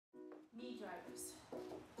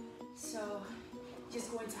So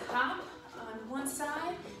just going to hop on one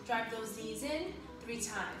side, drive those knees in 3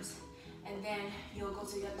 times, and then you'll go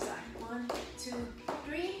to the other side. 1, 2,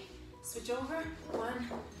 3, switch over, 1,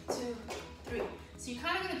 2, 3. So you're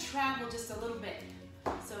kind of gonna travel just a little bit.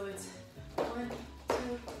 So it's 1, 2,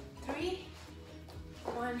 3,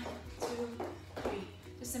 1, 2, 3.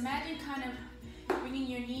 Just imagine kind of bringing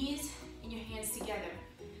your knees and your hands together,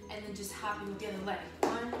 and then just hopping with the other leg.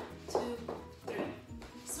 1, 2, 3.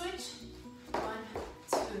 Switch. 1,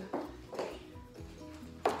 2, 3.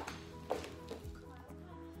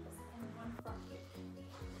 And 1 front kick.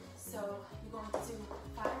 So you're going to do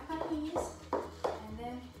 5 high knees, and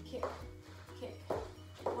then kick, kick.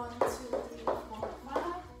 1, 2, 3, 4, 5.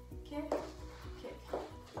 Kick, kick.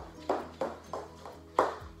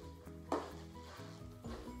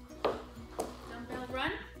 Dumbbell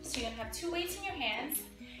run. So you're gonna have 2 weights in your hands,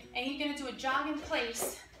 and you're gonna do a jog in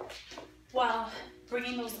place while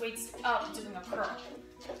bringing those weights up, doing a curl.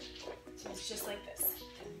 So it's just like this.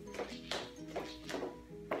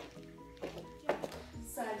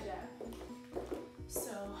 Side jab.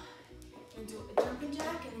 So you're gonna do a jumping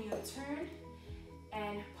jack, and then you're gonna turn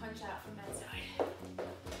and punch out from that side.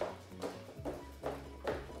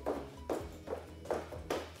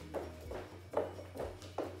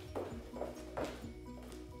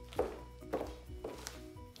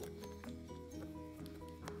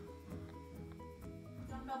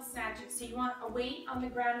 Snatch it. So you want a weight on the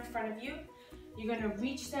ground in front of you. You're going to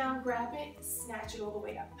reach down, grab it, snatch it all the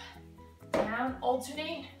way up. Down,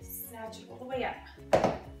 alternate, snatch it all the way up.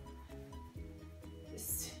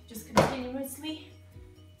 Just continuously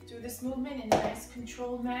do this movement in a nice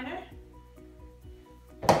controlled manner.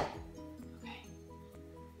 Okay.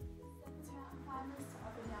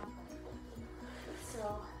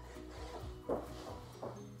 So you're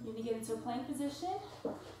going to get into a plank position.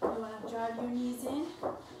 You want to drive your knees in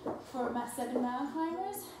for about 7 mountain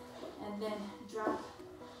climbers, and then drop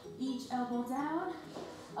each elbow down,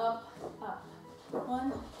 up, up.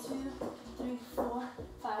 1, 2, 3, 4,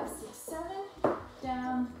 5, 6, 7.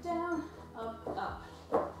 Down, down, up, up.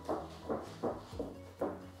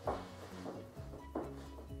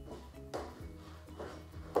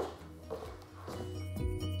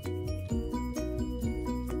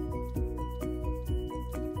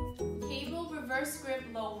 Reverse grip,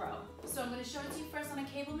 low row. So I'm going to show it to you first on a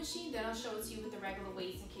cable machine, then I'll show it to you with the regular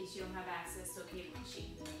weights in case you don't have access to a cable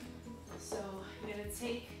machine. So you're going to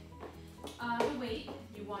take the weight.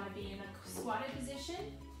 You want to be in a squatted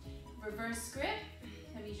position. Reverse grip.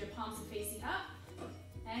 That means your palms are facing up.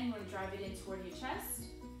 And you want to drive it in toward your chest.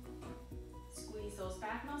 Squeeze those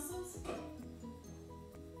back muscles.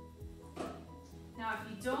 Now if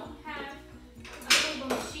you don't have a cable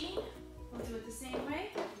machine, we'll do it the same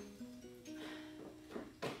way.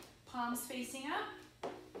 Palms facing up,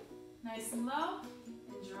 nice and low,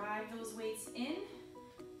 and drive those weights in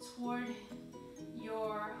toward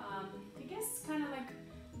your, I guess kind of like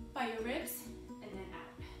by your ribs, and then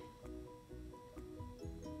out.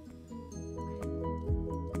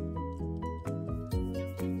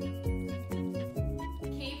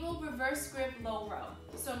 Cable reverse grip low row.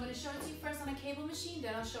 So I'm going to show it to you first on a cable machine,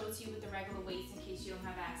 then I'll show it to you with the regular weights in case you don't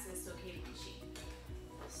have access to a cable machine.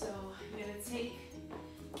 So you're going to take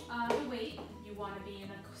the weight. You want to be in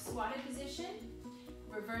a squatted position.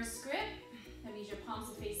 Reverse grip. That means your palms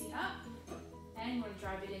are facing up. And you want to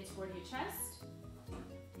drive it in toward your chest.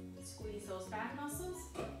 Squeeze those back muscles.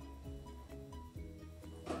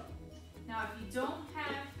 Now if you don't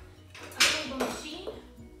have a cable machine,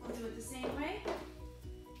 we'll do it the same way.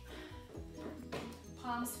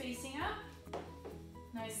 Palms facing up.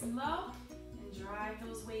 Nice and low. And drive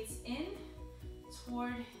those weights in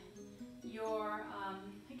toward your,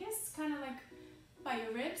 I guess kind of like by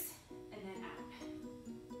your ribs, and then out.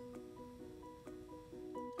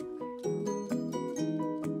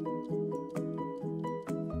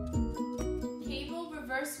 Cable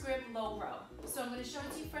reverse grip low row. So I'm going to show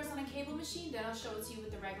it to you first on a cable machine, then I'll show it to you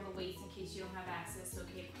with the regular weights in case you don't have access to a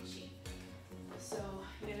cable machine. So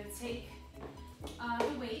you're going to take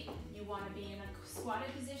the weight. You want to be in a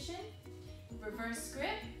squatted position. Reverse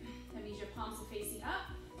grip. That means your palms are facing up.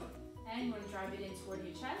 And you want to drive it in toward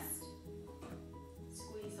your chest.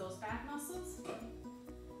 Squeeze those back muscles.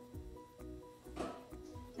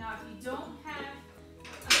 Now if you don't have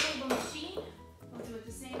a cable machine, we'll do it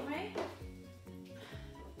the same way.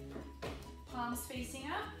 Palms facing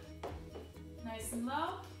up, nice and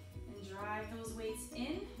low, and drive those weights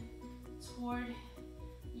in toward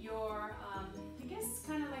your, I guess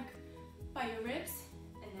kind of like by your ribs,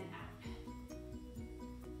 and then out.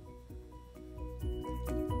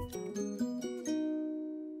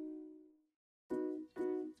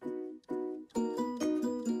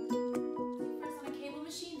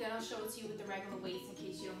 regular weights in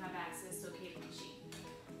case you don't have access to a cable machine.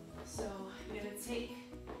 So you're gonna take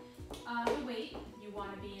the weight. You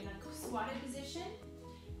wanna be in a squatted position.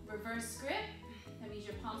 Reverse grip, that means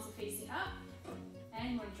your palms are facing up.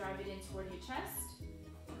 And you wanna drive it in toward your chest.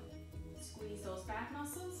 Squeeze those back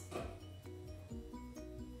muscles.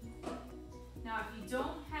 Now if you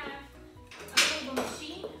don't have a cable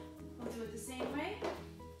machine, we'll do it the same way.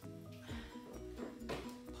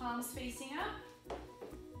 Palms facing up,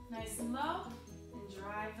 nice and low, and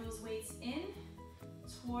drive those weights in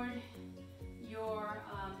toward your,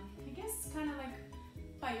 I guess kind of like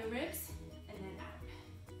by your ribs, and then out.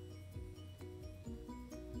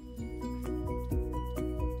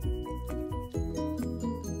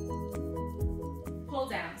 Pull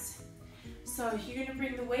downs. So you're gonna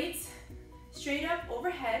bring the weights straight up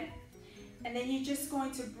overhead, and then you're just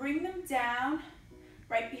going to bring them down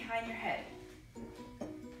right behind your head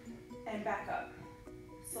and back up.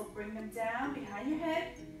 So bring them down behind your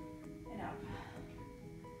head and up.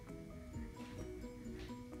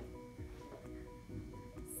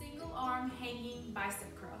 Single arm hanging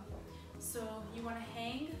bicep curl. So you want to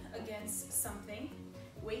hang against something,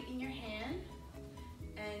 weight in your hand,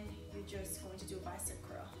 and you're just going to do a bicep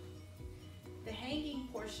curl. The hanging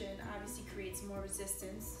portion obviously creates more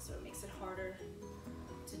resistance, so it makes it harder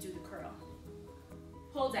to do the curl.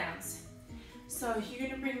 Pull downs. So you're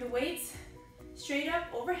gonna bring the weights straight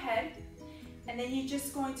up overhead, and then you're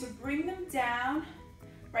just going to bring them down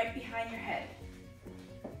right behind your head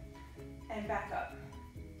and back up.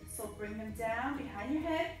 So bring them down behind your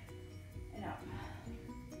head and up.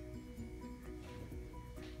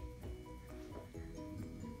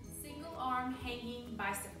 Single arm hanging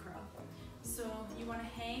bicep curl. So you want to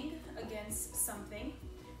hang against something,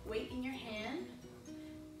 weight in your hand,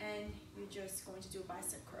 and you're just going to do a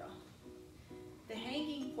bicep curl. The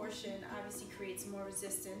hanging portion obviously creates more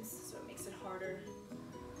resistance, so it makes it harder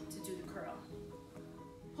to do the curl.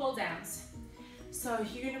 Pull downs. So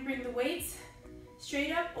you're going to bring the weights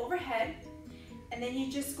straight up overhead, and then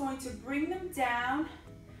you're just going to bring them down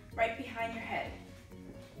right behind your head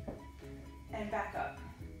and back up.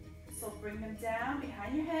 So bring them down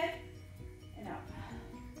behind your head and up.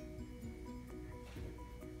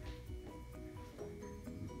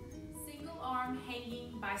 Single arm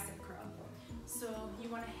hanging bicep curl. So you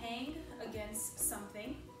want to hang against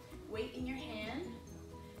something, weight in your hand,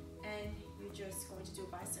 and you're just going to do a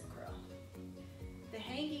bicep curl. The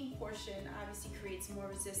hanging portion obviously creates more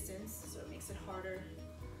resistance, so it makes it harder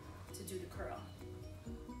to do the curl.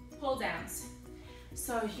 Pull downs.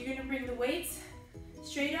 So you're going to bring the weights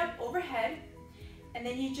straight up overhead, and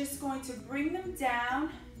then you're just going to bring them down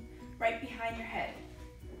right behind your head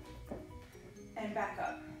and back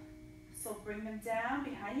up. So bring them down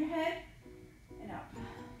behind your head and up.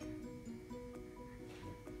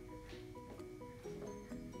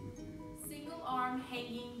 Single arm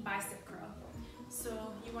hanging bicep curl.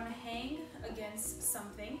 So you want to hang against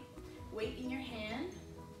something, weight in your hand,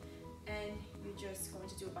 and you're just going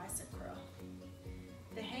to do a bicep curl.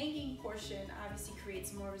 The hanging portion obviously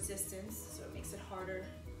creates more resistance, so it makes it harder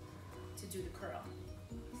to do the curl.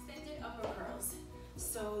 Extended upper curls.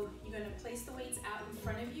 So you're going to place the weights out in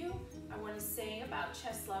front of you. I want to say about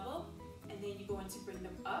chest level, and then you're going to bring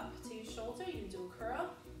them up to your shoulder. You can do a curl,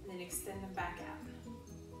 and then extend them back out.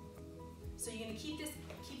 So you're going to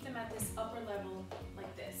keep them at this upper level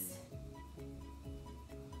like this.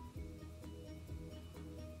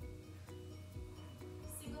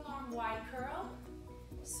 Single arm wide curl.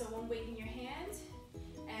 So one weight in your hand,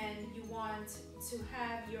 and you want to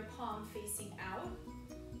have your palm facing out,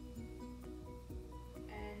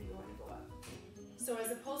 and you want to go up. So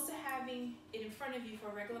as opposed to having it in front of you for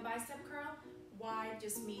a regular bicep curl, wide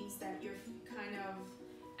just means that you're kind of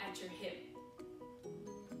at your hip,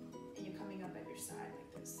 and you're coming up at your side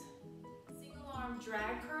like this. Single arm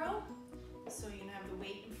drag curl. So you're gonna have the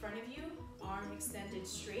weight in front of you, arm extended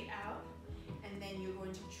straight out, and then you're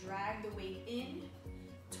going to drag the weight in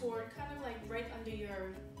toward kind of like right under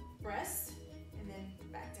your breast, and then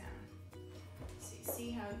back down. So you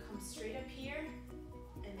see how it comes straight up here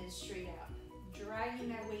and then straight out, dragging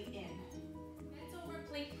that weight in. Bent over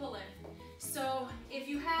plate pull-in. So if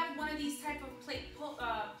you have one of these type of plate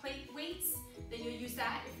weights, then you'll use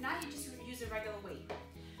that. If not, you just use a regular weight.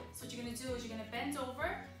 So what you're gonna do is you're gonna bend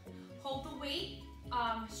over, hold the weight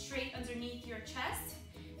straight underneath your chest,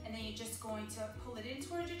 and then you're just going to pull it in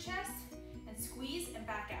towards your chest, and squeeze and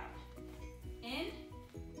back out. In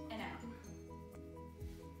and out.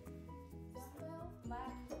 Dumbbell,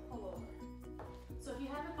 flat, pull over. So if you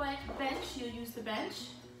have a bench, you'll use the bench.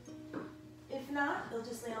 If not, you'll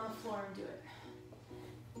just lay on the floor and do it.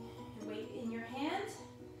 Weight in your hand,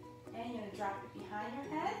 And you're gonna drop it behind your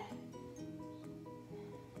head,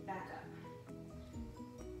 back up.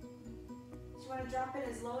 So you wanna drop it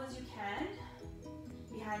as low as you can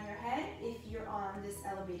behind your head if you're on this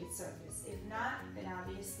elevated surface. If not, then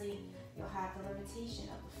obviously you'll have the limitation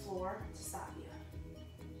of the floor to stop you.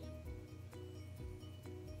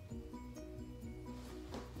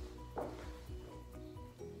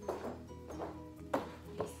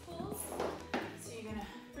 These pulls, so you're gonna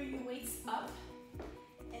bring your weights up,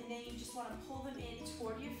 and then you just wanna pull them in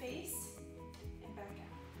toward your face and back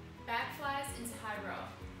out. Back flies into high row.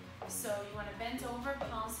 So you wanna bend over,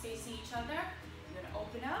 palms facing each other. You're gonna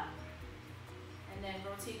open up, and then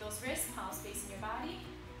rotate those wrists, palms facing your body.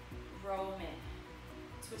 Roll them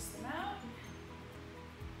in. Twist them out.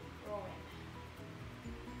 Roll in.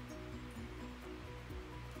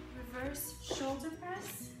 Reverse shoulder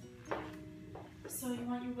press. So you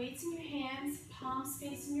want your weights in your hands, palms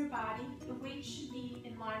facing your body. The weight should be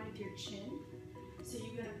in line with your chin. So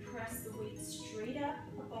you're gonna press the weight straight up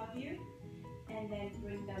above you, and then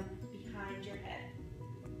bring them behind your head.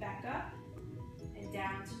 Back up and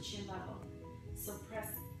down to chin level. So press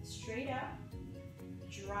straight up,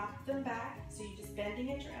 drop them back, so you're just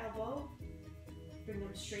bending at your elbow, bring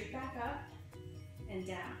them straight back up and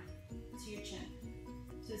down to your chin.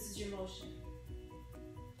 So this is your motion.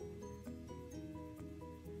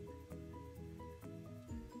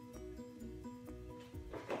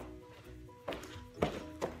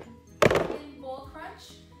 In ball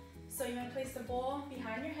crunch, so you're gonna place the ball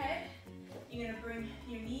behind your head, you're gonna bring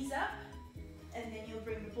your knees up, and then you'll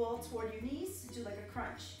bring the ball toward your knees, do like a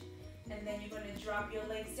crunch. And then you're gonna drop your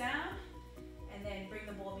legs down, and then bring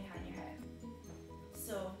the ball behind your head.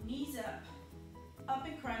 So knees up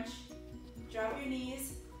and crunch, drop your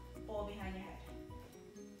knees, ball behind your head.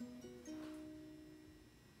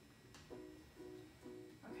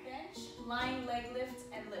 Okay. Bench, lying leg lift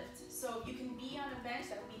and lift. So you can be on a bench,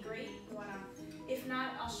 that would be great. You wanna, if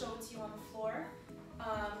not, I'll show it to you on the floor.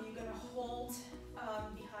 You're gonna hold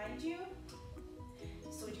behind you.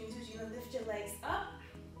 So what you're gonna do is you're gonna lift your legs up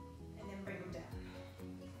and then bring them down.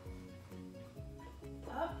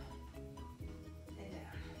 Up and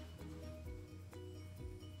down.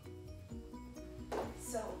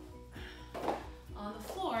 So on the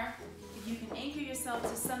floor, if you can anchor yourself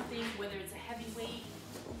to something, whether it's a heavy weight,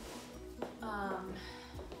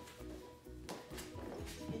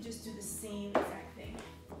 and just do the same exact thing.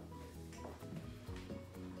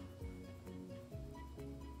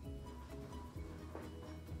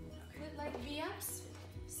 Like V-ups.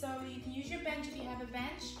 So you can use your bench if you have a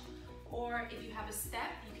bench, or if you have a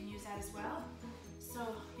step, you can use that as well.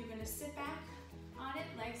 So you're gonna sit back on it,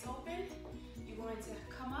 legs open. You're going to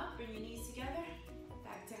come up, bring your knees together,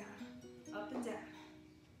 back down, up and down.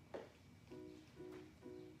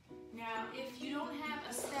 Now, if you don't have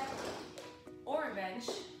a step or a bench,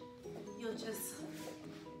 you'll just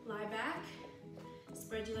lie back,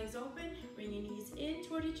 spread your legs open, bring your knees in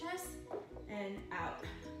toward your chest, and out.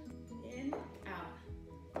 In, out.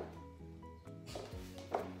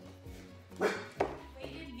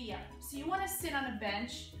 Weighted V-up. So you want to sit on a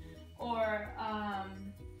bench or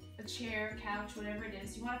a chair, couch, whatever it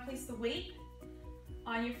is. You want to place the weight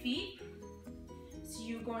on your feet. So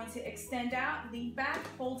you're going to extend out, lean back,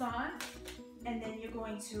 hold on, and then you're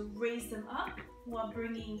going to raise them up while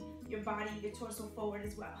bringing your body, your torso forward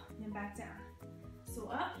as well, and then back down. So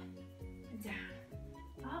up and down,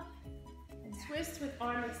 up. Twist with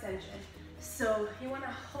arm extension. So you want to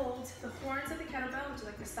hold the horns of the kettlebell, which are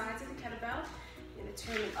like the sides of the kettlebell. You're going to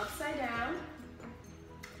turn them upside down,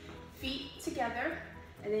 feet together,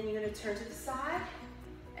 and then you're going to turn to the side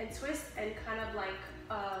and twist and kind of like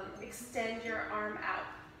extend your arm out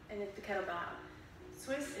and lift the kettlebell out.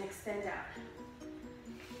 Twist and extend out.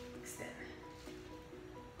 Extend.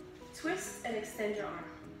 Twist and extend your arm.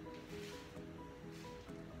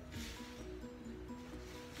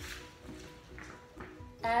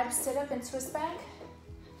 Abs sit up and twist back.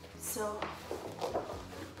 So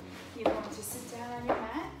you're going to sit down on your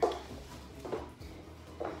mat.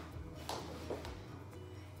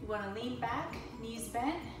 You want to lean back, knees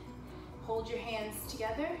bent, hold your hands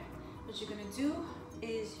together. What you're going to do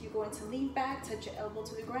is you're going to lean back, touch your elbow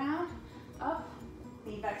to the ground, up,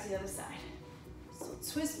 lean back to the other side. So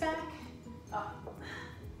twist back, up.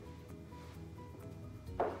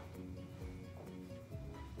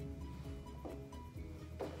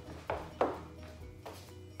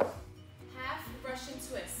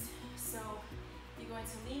 Twist. So you're going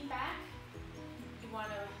to lean back. You want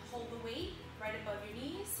to hold the weight right above your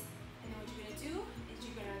knees, and then what you're going to do is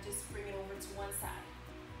you're going to just bring it over to one side.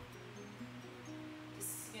 This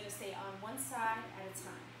is going to stay on one side at a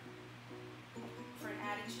time. For an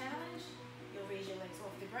added challenge, you'll raise your legs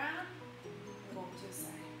off the ground and go over to the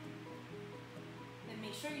side. Then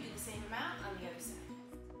make sure you do the same amount on the other side.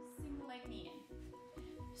 Single leg knee in.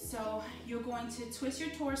 So you're going to twist your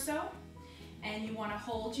torso and you want to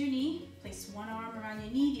hold your knee. Place one arm around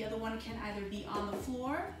your knee, the other one can either be on the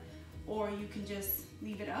floor or you can just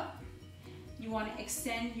leave it up. You want to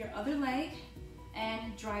extend your other leg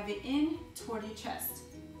and drive it in toward your chest,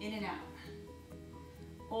 in and out.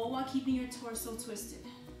 All while keeping your torso twisted.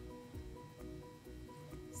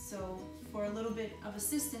 So for a little bit of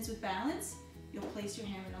assistance with balance, you'll place your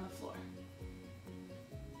hand on the floor.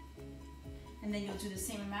 And then you'll do the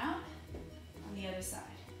same amount on the other side.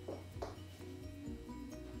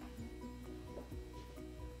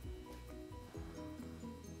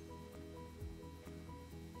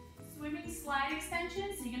 Swimming slide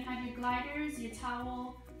extensions, so you're gonna have your gliders, your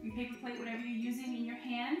towel, your paper plate, whatever you're using in your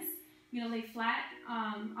hands. You're gonna lay flat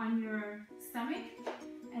on your stomach,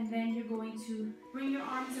 and then you're going to bring your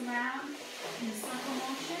arms around in a circle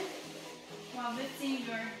motion while lifting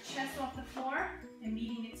your chest off the floor and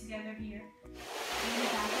meeting it together here. Bring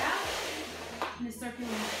it back out in a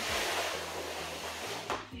circular motion.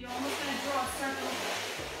 So you're almost gonna draw a circle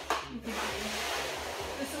with your body.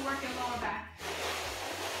 This will work your lower back.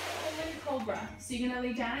 Cobra. So you're gonna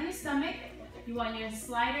lay down on your stomach. You want your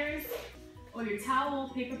sliders or your towel,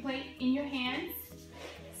 paper plate in your hands.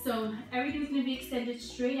 So everything's gonna be extended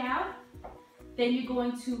straight out. Then you're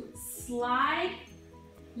going to slide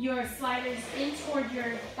your sliders in toward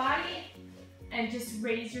your body and just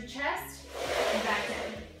raise your chest and back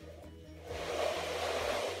down.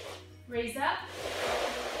 Raise up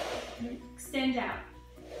and extend out.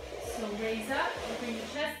 So raise up and bring your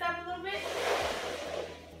chest up a little bit.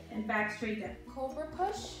 And back straight down. Cobra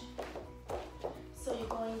push. So you're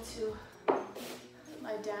going to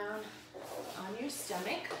lie down on your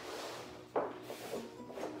stomach.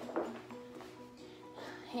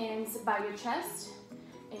 Hands by your chest.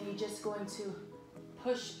 And you're just going to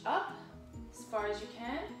push up as far as you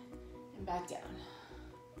can and back down.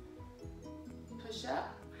 Push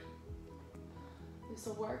up. This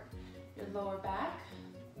will work your lower back.